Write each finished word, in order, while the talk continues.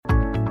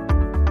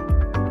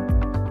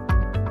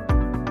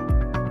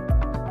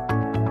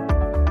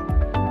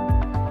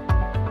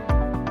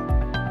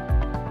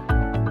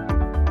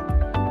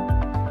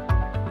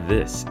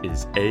This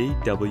is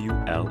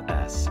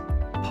AWLS,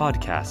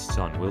 Podcasts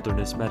on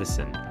Wilderness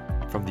Medicine,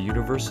 from the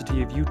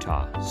University of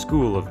Utah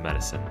School of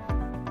Medicine.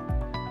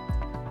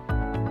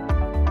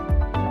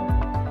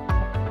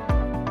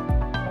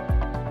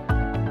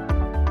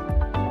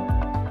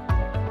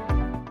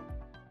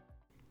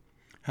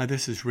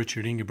 This is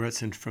Richard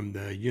Ingebretson from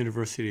the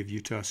University of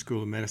Utah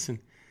School of Medicine.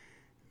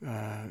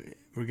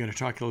 We're going to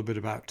talk a little bit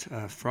about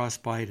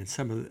frostbite and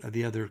some of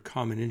the other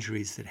common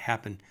injuries that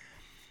happen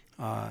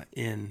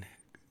in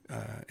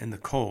the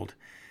cold.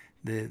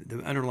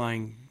 The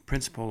underlying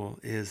principle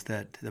is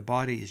that the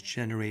body is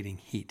generating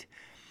heat.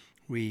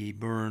 We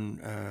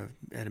burn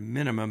at a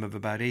minimum of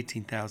about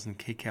 18,000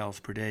 kcals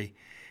per day,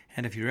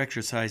 and if you're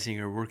exercising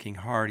or working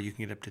hard, you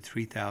can get up to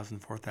 3,000,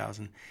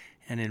 4,000.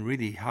 And in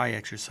really high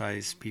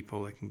exercise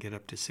people, it can get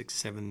up to 6,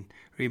 7,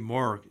 or even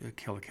more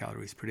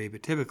kilocalories per day.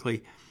 But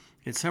typically,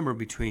 it's somewhere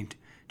between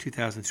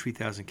 2,000,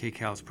 3,000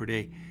 kcals per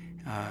day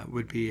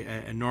would be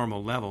a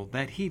normal level.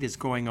 That heat is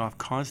going off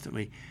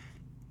constantly.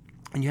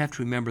 And you have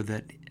to remember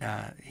that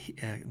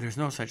there's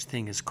no such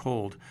thing as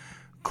cold.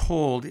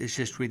 Cold is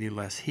just really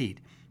less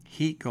heat.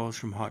 Heat goes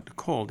from hot to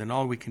cold, and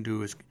all we can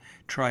do is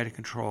try to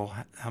control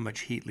how much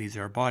heat leaves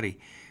our body.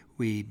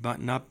 We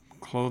button up,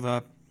 clothe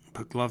up,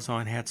 put gloves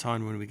on, hats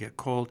on when we get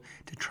cold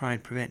to try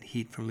and prevent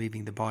heat from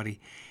leaving the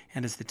body.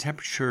 And as the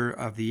temperature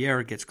of the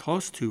air gets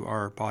close to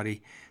our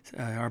body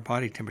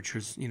temperature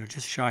is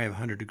just shy of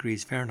 100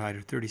 degrees Fahrenheit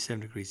or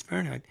 37 degrees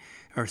Fahrenheit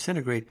or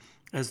centigrade.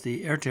 As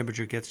the air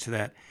temperature gets to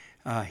that,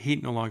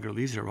 heat no longer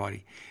leaves our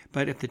body.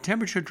 But if the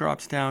temperature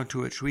drops down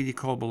to it's really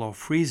cold below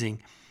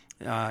freezing,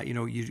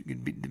 you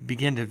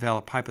begin to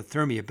develop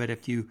hypothermia. But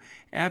if you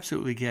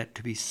absolutely get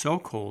to be so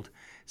cold,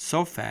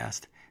 so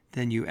fast,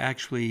 then you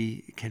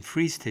actually can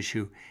freeze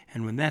tissue,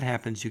 and when that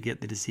happens, you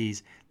get the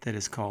disease that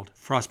is called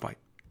frostbite.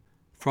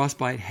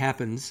 Frostbite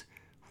happens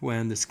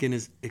when the skin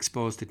is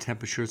exposed to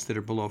temperatures that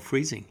are below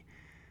freezing.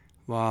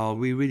 While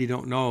we really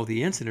don't know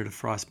the incident of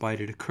frostbite,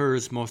 it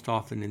occurs most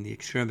often in the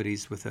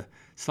extremities with a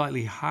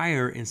slightly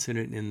higher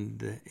incident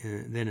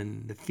than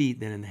in the feet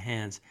than in the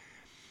hands.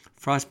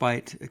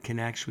 Frostbite can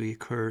actually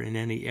occur in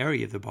any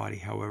area of the body,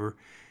 however.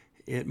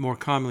 It more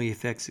commonly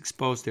affects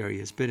exposed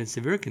areas, but in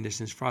severe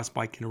conditions,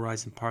 frostbite can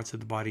arise in parts of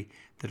the body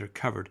that are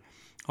covered,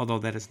 although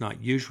that is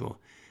not usual.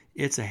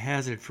 It's a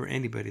hazard for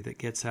anybody that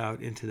gets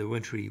out into the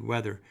wintry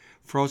weather.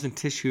 Frozen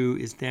tissue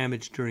is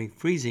damaged during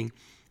freezing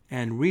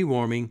and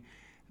rewarming,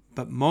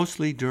 but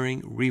mostly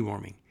during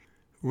rewarming.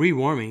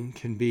 Rewarming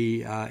can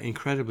be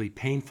incredibly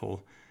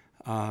painful,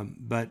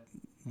 but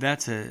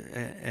that's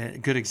a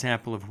good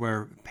example of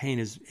where pain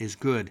is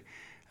good.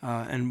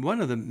 And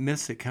one of the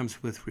myths that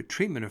comes with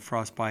treatment of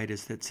frostbite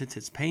is that since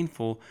it's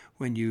painful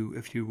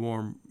if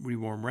you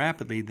rewarm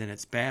rapidly, then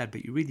it's bad.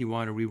 But you really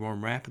want to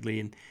rewarm rapidly,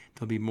 and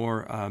there'll be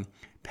more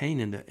pain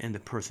in the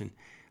person.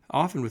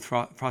 Often with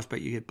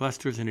frostbite, you get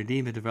blisters and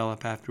edema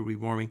develop after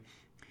rewarming,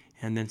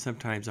 and then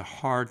sometimes a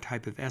hard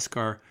type of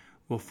eschar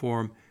will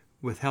form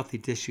with healthy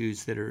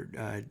tissues that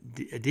are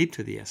deep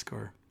to the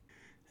eschar.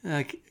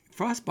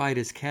 Frostbite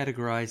is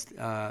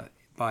categorized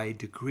by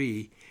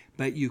degree,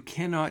 but you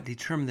cannot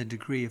determine the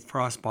degree of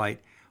frostbite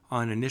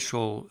on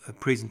initial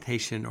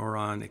presentation or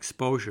on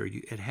exposure.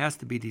 It has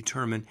to be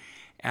determined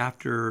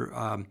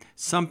after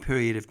some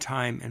period of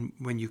time and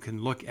when you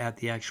can look at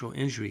the actual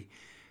injury.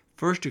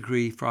 First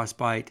degree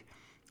frostbite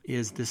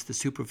is the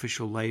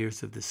superficial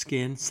layers of the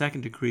skin.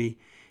 Second degree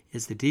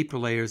is the deeper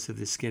layers of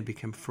the skin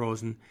become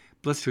frozen.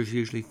 Blisters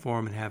usually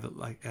form and have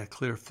a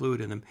clear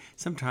fluid in them.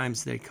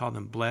 Sometimes they call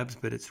them blebs,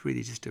 but it's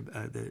really just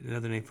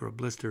another name for a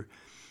blister.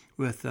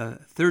 With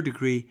third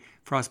degree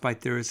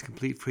frostbite, there is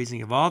complete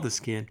freezing of all the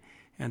skin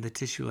and the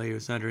tissue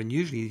layers under, and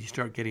usually you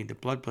start getting the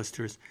blood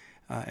blisters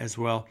as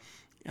well.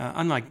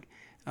 Unlike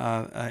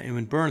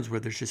in burns,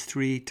 where there's just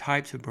 3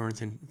 types of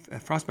burns, in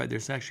frostbite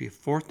there's actually a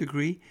 4th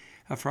degree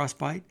of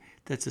frostbite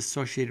that's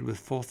associated with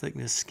full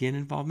thickness skin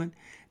involvement,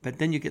 but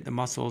then you get the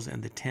muscles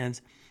and the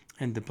tendons,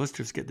 and the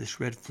blisters get this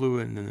red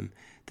fluid in them.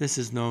 This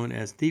is known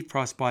as deep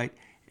frostbite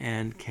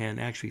and can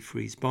actually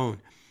freeze bone.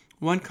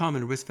 One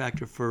common risk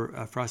factor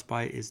for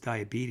frostbite is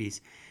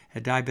diabetes.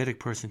 A diabetic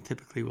person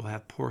typically will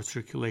have poor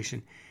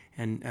circulation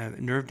and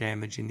nerve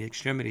damage in the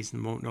extremities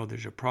and won't know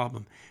there's a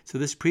problem. So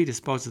this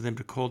predisposes them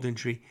to cold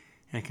injury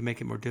and can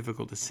make it more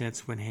difficult to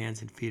sense when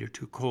hands and feet are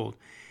too cold.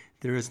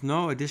 There is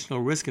no additional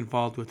risk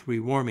involved with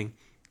rewarming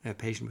a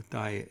patient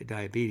with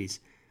diabetes.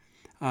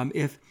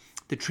 If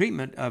the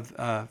treatment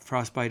of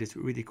frostbite is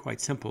really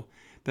quite simple,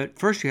 but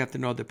first you have to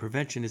know that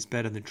prevention is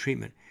better than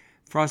treatment.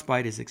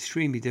 Frostbite is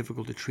extremely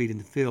difficult to treat in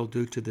the field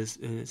due to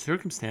the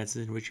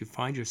circumstances in which you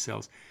find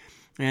yourselves,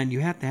 and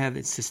you have to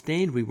have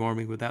sustained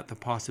rewarming without the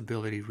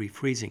possibility of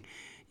refreezing.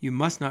 You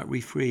must not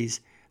refreeze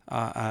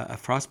a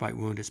frostbite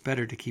wound. It's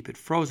better to keep it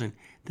frozen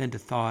than to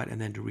thaw it and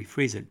then to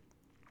refreeze it.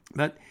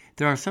 But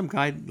there are some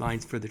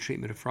guidelines for the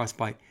treatment of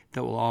frostbite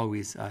that will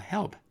always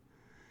help.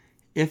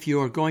 If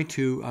you are going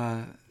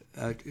to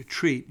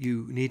treat,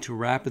 you need to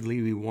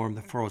rapidly rewarm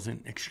the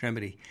frozen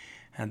extremity.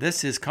 And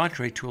this is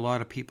contrary to a lot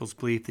of people's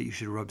belief that you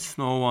should rub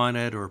snow on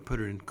it or put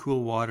it in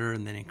cool water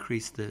and then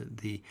increase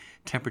the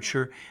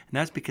temperature. And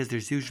that's because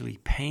there's usually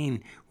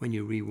pain when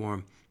you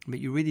rewarm.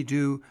 But you really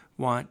do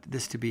want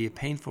this to be a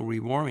painful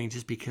rewarming,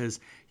 just because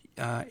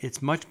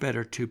it's much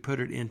better to put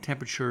it in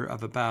temperature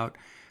of about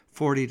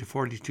 40 to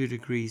 42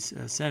 degrees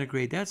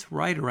centigrade. That's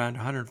right around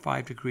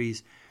 105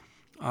 degrees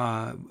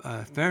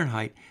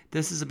Fahrenheit.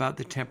 This is about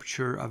the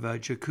temperature of a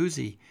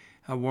jacuzzi,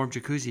 a warm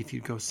jacuzzi, if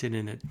you go sit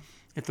in it.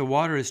 If the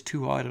water is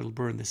too hot, it'll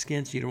burn the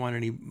skin, so you don't want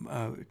any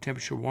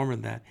temperature warmer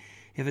than that.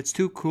 If it's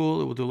too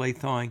cool, it will delay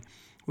thawing,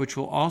 which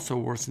will also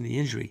worsen the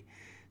injury.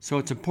 So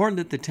it's important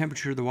that the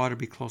temperature of the water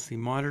be closely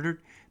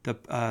monitored.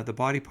 The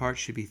body parts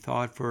should be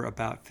thawed for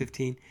about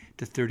 15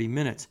 to 30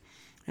 minutes.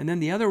 And then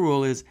the other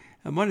rule is,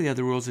 one of the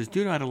other rules is,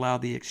 do not allow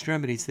the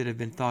extremities that have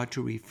been thawed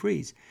to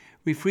refreeze.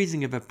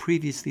 Refreezing of a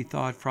previously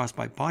thawed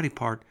frostbite body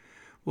part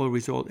will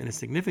result in a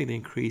significant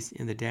increase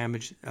in the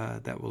damage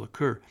that will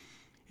occur.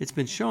 It's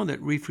been shown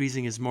that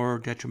refreezing is more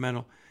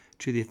detrimental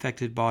to the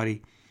affected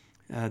body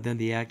than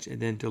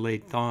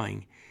delayed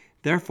thawing.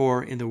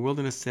 Therefore, in the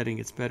wilderness setting,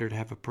 it's better to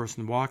have a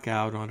person walk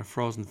out on a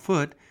frozen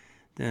foot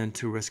than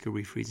to risk a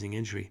refreezing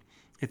injury.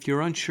 If you're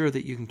unsure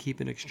that you can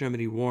keep an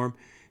extremity warm,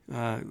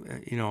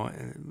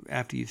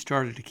 after you've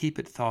started to keep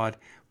it thawed,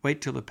 wait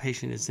till the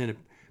patient is in a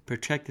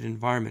protected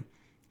environment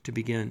to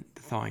begin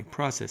the thawing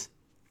process.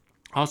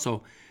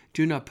 Also,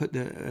 do not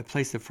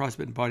place the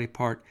frostbitten body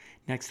part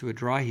next to a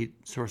dry heat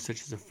source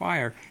such as a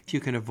fire if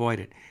you can avoid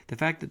it. The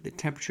fact that the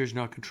temperature is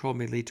not controlled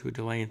may lead to a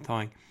delay in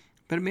thawing,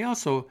 but it may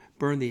also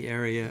burn the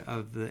area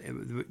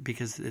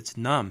because it's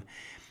numb.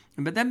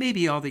 But that may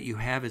be all that you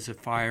have is a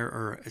fire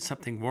or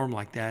something warm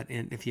like that.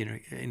 And if you're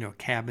in a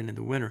cabin in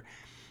the winter,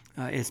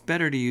 it's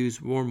better to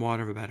use warm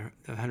water of about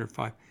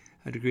 105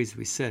 degrees, as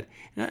we said.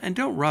 And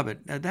don't rub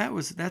it.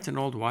 That's an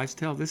old wives'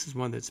 tale. This is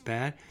one that's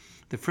bad.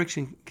 The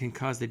friction can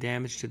cause the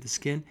damage to the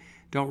skin.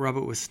 Don't rub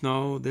it with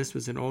snow. This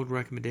was an old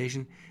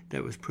recommendation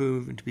that was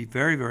proven to be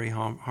very, very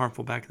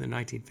harmful back in the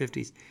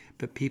 1950s,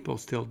 but people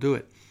still do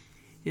it.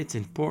 It's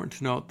important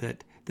to note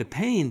that the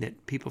pain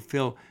that people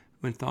feel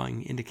when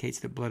thawing indicates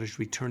that blood is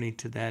returning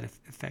to that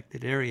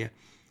affected area,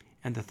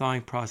 and the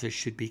thawing process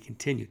should be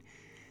continued.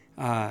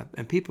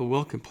 And people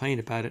will complain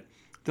about it.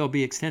 There'll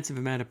be extensive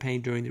amount of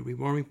pain during the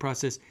rewarming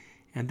process,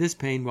 and this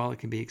pain, while it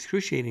can be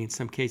excruciating in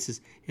some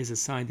cases, is a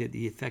sign that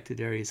the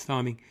affected area is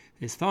thawing,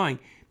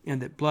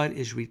 and that blood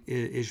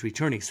is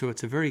returning. So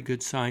it's a very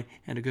good sign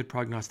and a good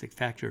prognostic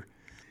factor.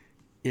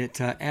 It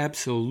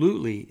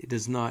absolutely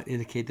does not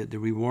indicate that the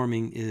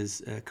rewarming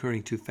is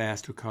occurring too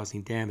fast or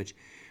causing damage.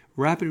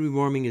 Rapid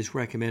rewarming is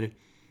recommended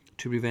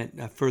to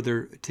prevent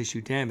further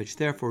tissue damage.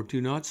 Therefore,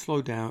 do not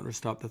slow down or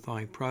stop the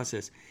thawing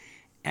process.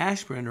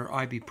 Aspirin or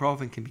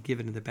ibuprofen can be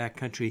given in the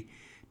backcountry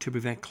to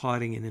prevent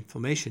clotting and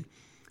inflammation.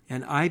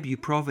 And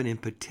ibuprofen in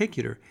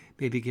particular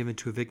may be given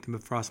to a victim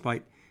of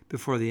frostbite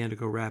before they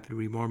undergo rapid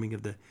rewarming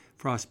of the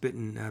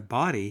frostbitten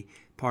body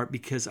part,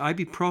 because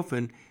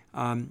ibuprofen,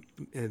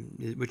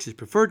 which is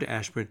preferred to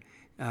aspirin,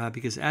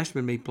 because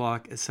aspirin may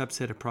block a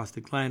subset of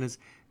prostaglandins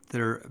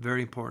that are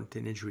very important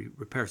in injury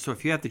repair. So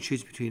if you have to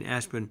choose between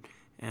aspirin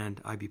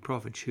and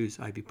ibuprofen, choose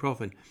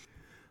ibuprofen.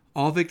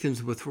 All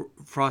victims with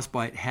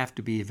frostbite have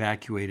to be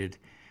evacuated.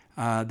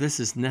 This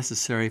is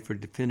necessary for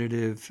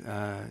definitive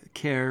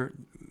care,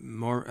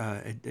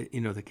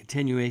 the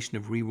continuation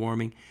of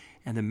rewarming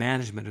and the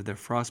management of their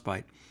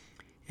frostbite.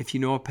 If you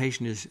know a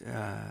patient is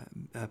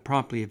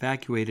promptly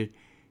evacuated,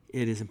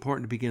 it is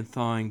important to begin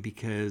thawing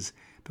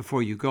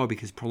before you go,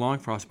 because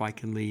prolonged frostbite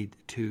can lead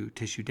to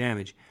tissue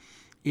damage.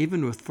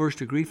 Even with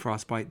first-degree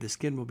frostbite, the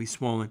skin will be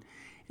swollen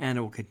and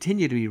it will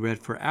continue to be red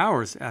for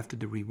hours after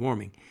the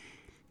rewarming.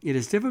 It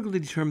is difficult to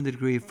determine the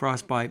degree of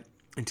frostbite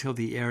until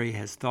the area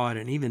has thawed,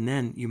 and even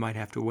then you might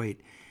have to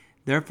wait.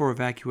 Therefore,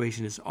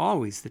 evacuation is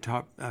always the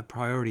top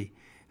priority,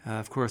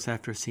 of course,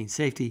 after scene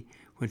safety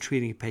when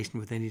treating a patient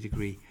with any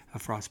degree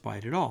of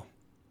frostbite at all.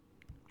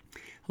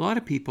 A lot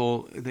of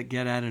people that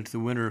get out into the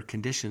winter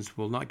conditions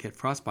will not get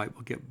frostbite,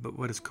 will get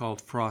what is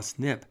called frost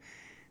nip.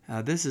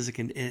 This is a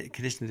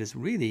condition that is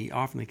really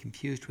often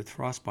confused with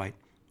frostbite.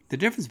 The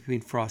difference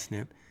between frost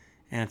nip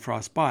and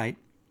frostbite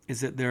is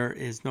that there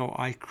is no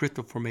ice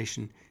crystal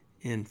formation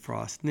in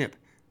frost nip.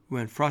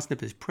 When frost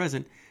nip is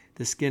present,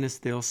 the skin is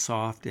still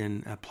soft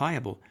and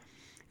pliable.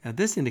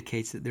 This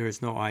indicates that there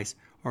is no ice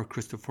or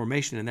crystal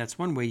formation, and that's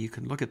one way you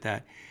can look at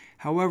that.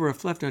 However,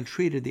 if left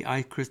untreated, the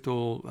ice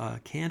crystal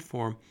can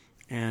form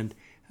and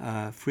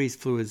freeze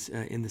fluids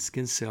in the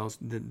skin cells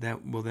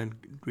that will then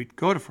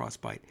go to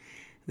frostbite.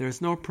 There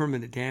is no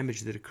permanent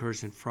damage that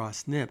occurs in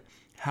frost nip.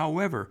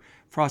 However,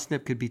 frost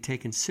nip could be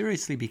taken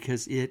seriously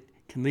because it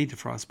can lead to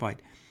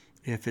frostbite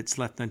if it's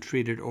left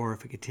untreated or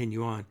if it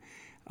continue on.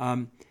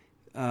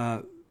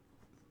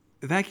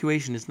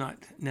 Evacuation is not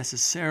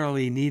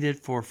necessarily needed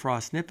for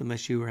frost nip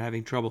unless you are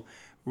having trouble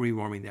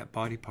rewarming that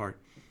body part.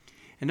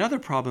 Another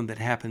problem that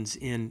happens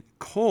in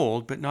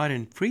cold, but not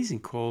in freezing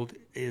cold,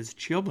 is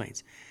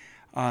chilblains.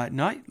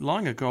 Not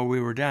long ago,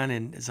 we were down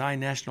in Zion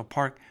National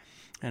Park,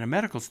 and a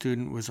medical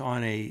student was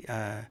on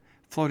a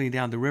floating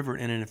down the river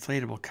in an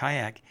inflatable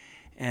kayak,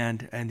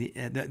 and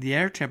the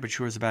air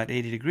temperature is about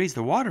 80 degrees.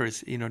 The water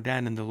is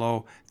down in the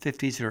low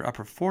 50s or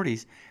upper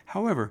 40s.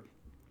 However,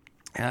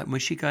 when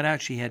she got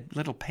out, she had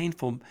little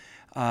painful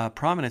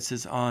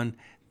prominences on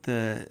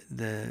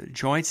the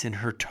joints in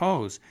her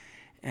toes.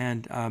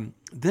 And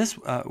this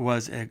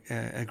was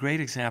a great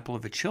example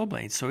of a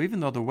chilblain. So even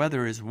though the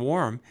weather is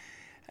warm,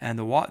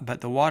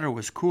 but the water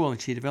was cool,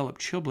 and she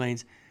developed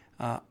chilblains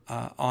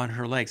on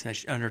her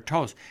legs, on her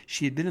toes.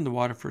 She had been in the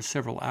water for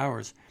several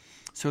hours.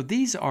 So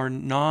these are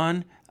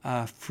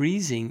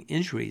non-freezing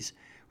injuries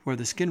where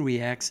the skin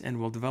reacts and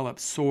will develop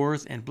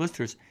sores and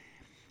blisters,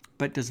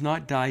 but does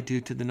not die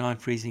due to the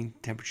non-freezing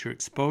temperature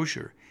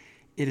exposure.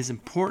 It is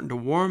important to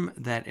warm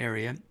that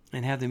area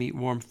and have them eat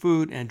warm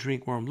food and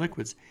drink warm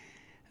liquids.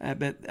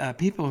 But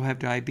people who have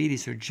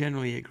diabetes are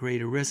generally at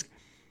greater risk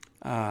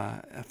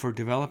for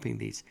developing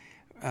these.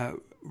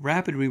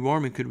 Rapid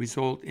rewarming could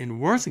result in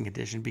worsening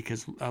condition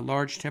because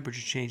large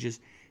temperature changes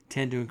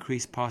tend to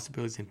increase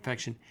possibilities of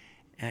infection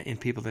in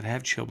people that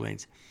have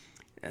chilblains.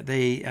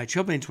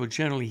 Chilblains will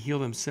generally heal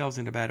themselves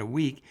in about a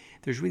week.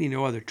 There's really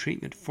no other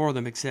treatment for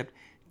them except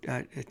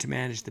to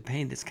manage the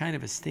pain. That's kind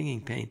of a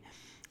stinging pain.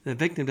 The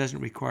victim doesn't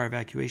require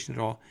evacuation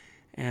at all,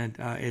 and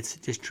it's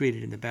just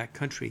treated in the back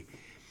country.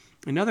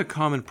 Another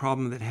common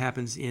problem that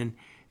happens in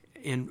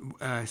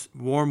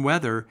warm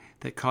weather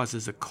that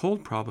causes a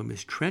cold problem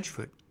is trench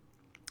foot.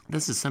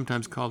 This is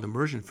sometimes called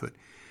immersion foot.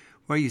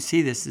 Where you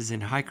see this is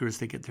in hikers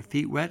that get their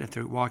feet wet if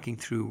they're walking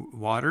through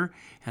water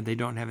and they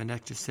don't have an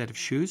extra set of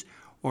shoes,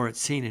 or it's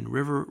seen in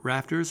river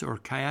rafters or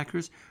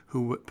kayakers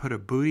who put a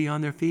bootie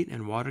on their feet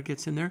and water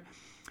gets in there.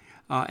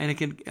 And it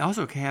can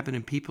also happen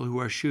in people who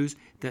wear shoes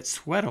that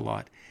sweat a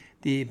lot.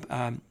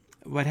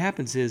 What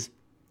happens is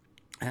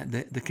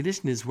the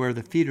condition is where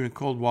the feet are in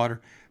cold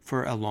water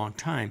for a long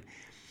time.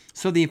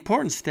 So the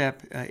important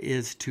step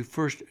is to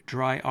first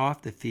dry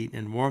off the feet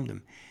and warm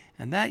them.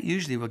 And that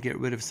usually will get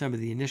rid of some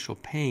of the initial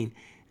pain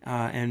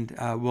and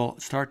will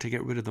start to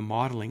get rid of the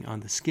mottling on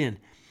the skin.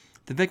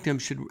 The victim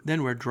should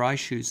then wear dry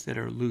shoes that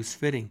are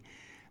loose-fitting.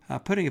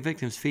 Putting a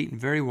victim's feet in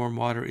very warm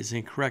water is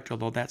incorrect,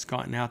 although that's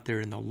gotten out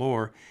there in the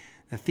lore.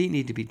 The feet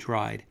need to be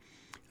dried.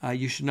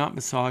 You should not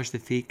massage the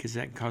feet because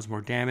that can cause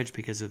more damage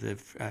because of the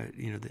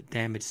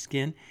damaged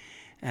skin.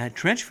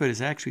 Trench foot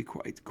is actually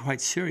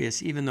quite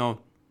serious, even though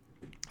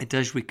it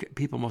does.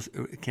 People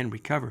can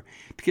recover,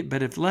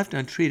 but if left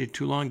untreated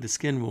too long, the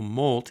skin will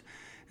molt,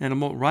 and it'll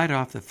molt right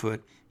off the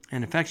foot,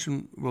 and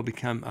infection will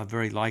become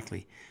very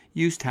likely.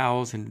 Use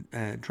towels and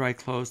dry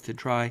clothes to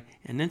dry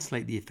and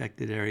insulate the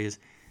affected areas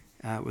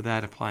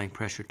without applying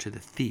pressure to the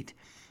feet.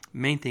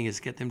 Main thing is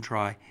get them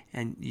dry,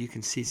 and you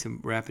can see some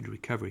rapid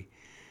recovery.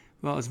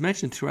 Well, as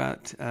mentioned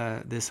throughout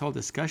this whole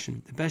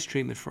discussion, the best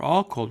treatment for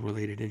all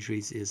cold-related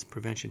injuries is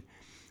prevention.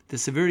 The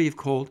severity of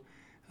cold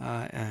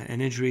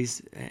and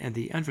injuries and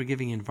the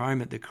unforgiving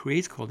environment that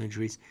creates cold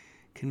injuries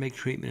can make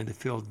treatment in the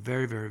field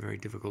very, very, very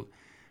difficult.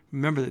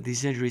 Remember that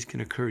these injuries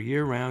can occur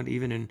year-round,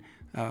 even in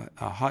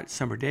hot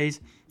summer days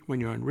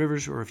when you're on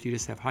rivers or if you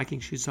just have hiking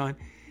shoes on.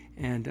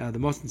 And the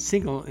most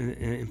single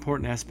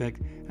important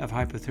aspect of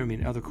hypothermia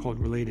and other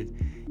cold-related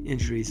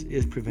injuries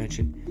is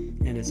prevention,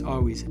 and it's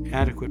always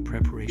adequate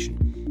preparation.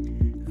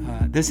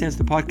 This ends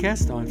the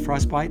podcast on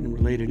frostbite and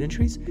related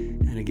injuries.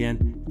 And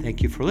again,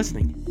 thank you for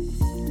listening.